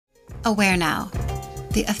Aware Now,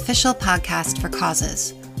 the official podcast for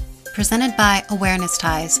causes. Presented by Awareness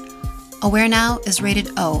Ties, Aware Now is rated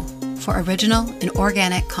O for original and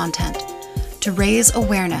organic content to raise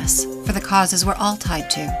awareness for the causes we're all tied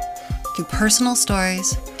to through personal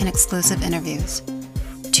stories and exclusive interviews.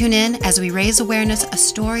 Tune in as we raise awareness a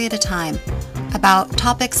story at a time about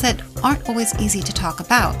topics that aren't always easy to talk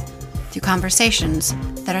about through conversations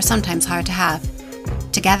that are sometimes hard to have.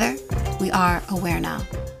 Together, we are Aware Now.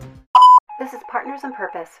 This is Partners in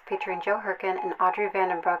Purpose, featuring Joe Herkin and Audrey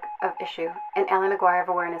Vandenbroek of Issue and Ellie McGuire of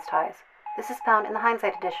Awareness Ties. This is found in the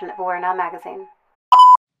Hindsight edition of Aware Now magazine.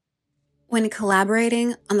 When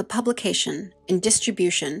collaborating on the publication and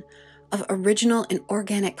distribution of original and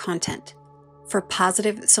organic content for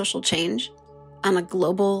positive social change on a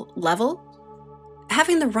global level,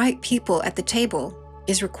 having the right people at the table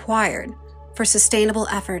is required for sustainable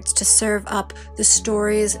efforts to serve up the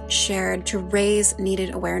stories shared to raise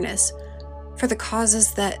needed awareness for the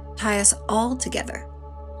causes that tie us all together.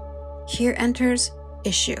 Here enters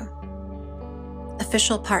Issue,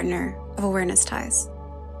 official partner of Awareness Ties.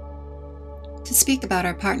 To speak about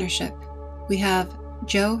our partnership, we have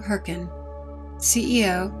Joe Herkin,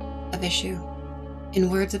 CEO of Issue,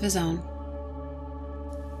 in words of his own.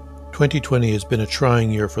 2020 has been a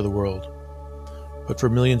trying year for the world, but for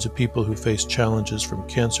millions of people who face challenges from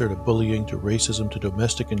cancer to bullying to racism to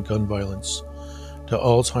domestic and gun violence, to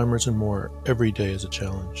Alzheimer's and more, every day is a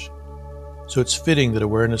challenge. So it's fitting that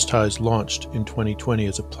Awareness Ties launched in 2020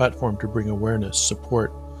 as a platform to bring awareness,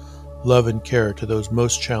 support, love, and care to those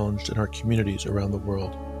most challenged in our communities around the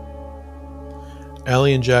world.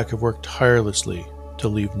 Allie and Jack have worked tirelessly to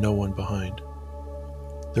leave no one behind.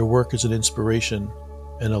 Their work is an inspiration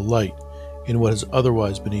and a light in what has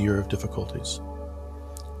otherwise been a year of difficulties.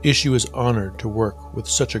 Issue is honored to work with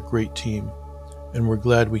such a great team, and we're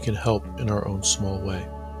glad we can help in our own small way.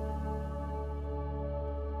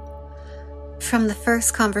 From the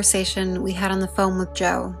first conversation we had on the phone with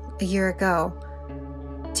Joe a year ago,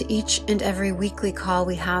 to each and every weekly call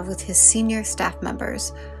we have with his senior staff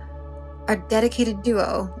members, our dedicated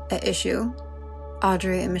duo at Issue,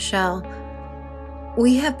 Audrey and Michelle,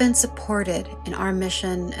 we have been supported in our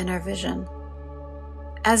mission and our vision,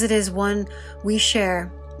 as it is one we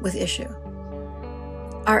share with Issue.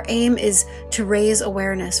 Our aim is to raise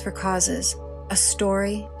awareness for causes, a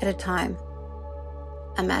story at a time.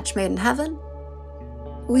 A match made in heaven?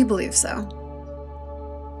 We believe so.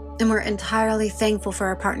 And we're entirely thankful for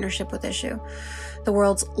our partnership with Issue, the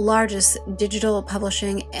world's largest digital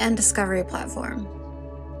publishing and discovery platform.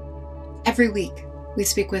 Every week, we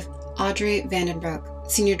speak with Audrey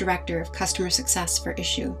Vandenbroek, Senior Director of Customer Success for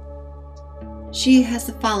Issue. She has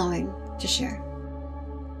the following to share.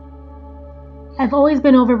 I've always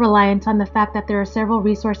been over-reliant on the fact that there are several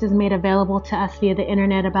resources made available to us via the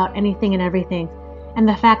internet about anything and everything, and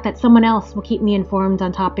the fact that someone else will keep me informed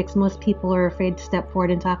on topics most people are afraid to step forward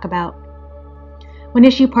and talk about. When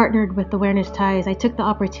Issue partnered with Awareness Ties, I took the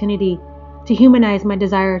opportunity to humanize my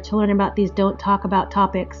desire to learn about these don't talk about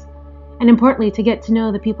topics, and importantly, to get to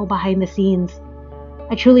know the people behind the scenes.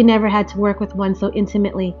 I truly never had to work with one so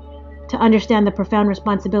intimately to understand the profound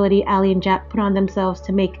responsibility Allie and Jack put on themselves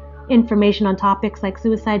to make information on topics like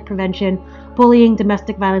suicide prevention, bullying,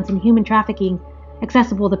 domestic violence, and human trafficking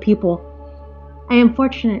accessible to people. I am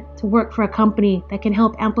fortunate to work for a company that can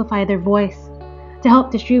help amplify their voice, to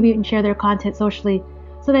help distribute and share their content socially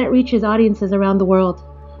so that it reaches audiences around the world.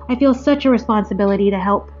 I feel such a responsibility to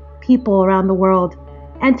help people around the world,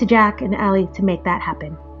 and to Jack and Allie to make that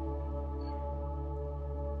happen.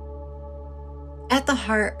 At the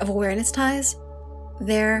heart of Awareness Ties,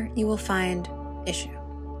 there you will find Issue,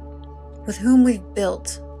 with whom we've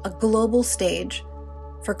built a global stage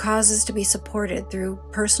for causes to be supported through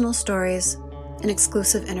personal stories and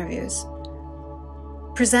exclusive interviews.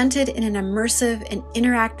 Presented in an immersive and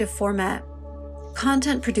interactive format,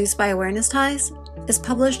 content produced by Awareness Ties is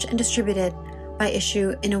published and distributed by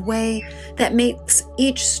Issue in a way that makes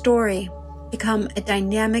each story become a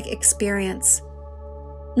dynamic experience,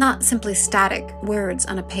 not simply static words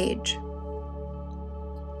on a page.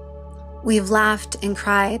 We've laughed and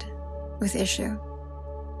cried with Issue,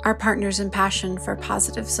 our partners in passion for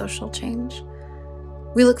positive social change.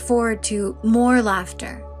 We look forward to more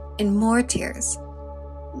laughter and more tears,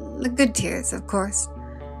 the good tears, of course,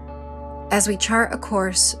 as we chart a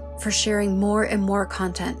course for sharing more and more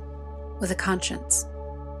content with a conscience.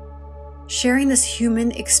 Sharing this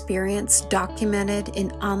human experience documented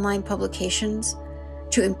in online publications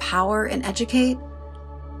to empower and educate,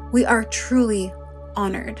 we are truly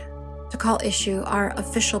honored to call Issue our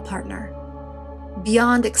official partner,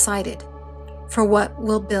 beyond excited for what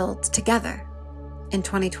we'll build together in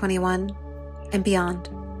 2021 and beyond.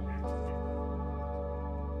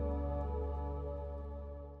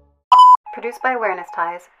 Produced by Awareness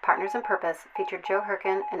Ties, Partners in Purpose featured Joe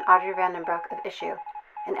Herkin and Audrey Vandenbroek of Issue,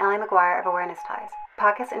 and Allie McGuire of Awareness Ties.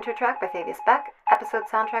 Podcast intro track by Fabius Beck, episode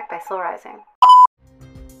soundtrack by Soul Rising.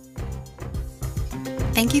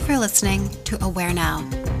 Thank you for listening to Aware Now.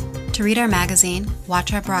 To read our magazine,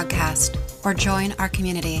 watch our broadcast, or join our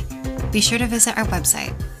community, be sure to visit our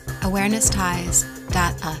website,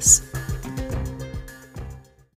 awarenessties.us.